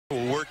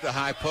the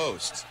high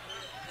post.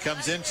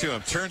 Comes into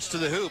him, turns to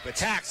the hoop,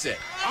 attacks it,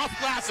 off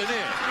glass and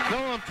in.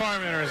 Nolan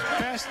Parmenter's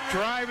best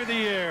drive of the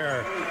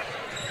year.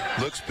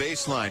 Looks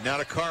baseline, now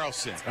to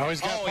Carlson. Oh,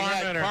 he's got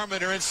Parmenter.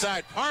 Parmenter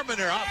inside,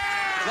 Parmenter off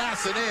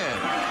glass and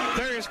in.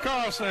 There is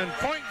Carlson,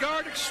 point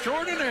guard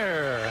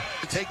extraordinaire.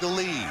 To take the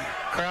lead.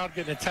 Crowd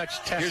getting a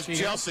touch test.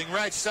 Here's Jelsing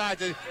right side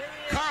to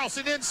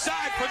Carlson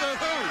inside for the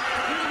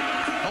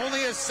hoop. Only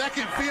his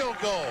second field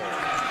goal.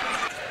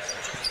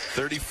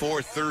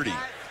 34-30.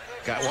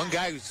 Got one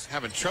guy who's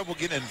having trouble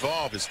getting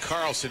involved is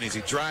Carlson as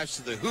he drives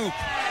to the hoop.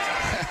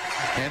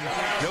 And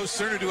no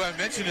sooner do I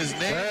mention his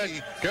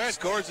name, he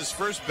scores his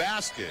first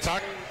basket.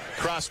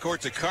 Cross court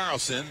to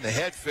Carlson, the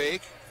head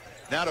fake.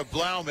 Now to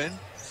Blauman.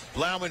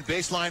 Blauman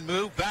baseline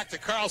move, back to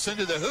Carlson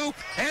to the hoop,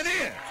 and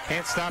in.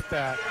 Can't stop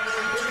that.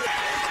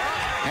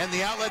 And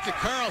the outlet to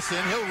Carlson.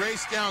 He'll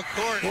race down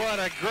court. What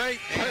a great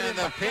play. And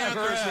the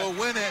Panthers will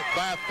win it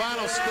by a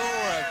final score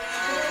of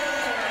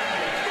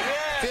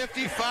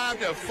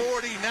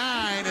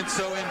 55-49, and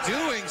so in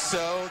doing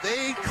so,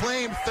 they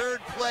claim third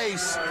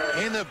place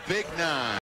in the Big Nine.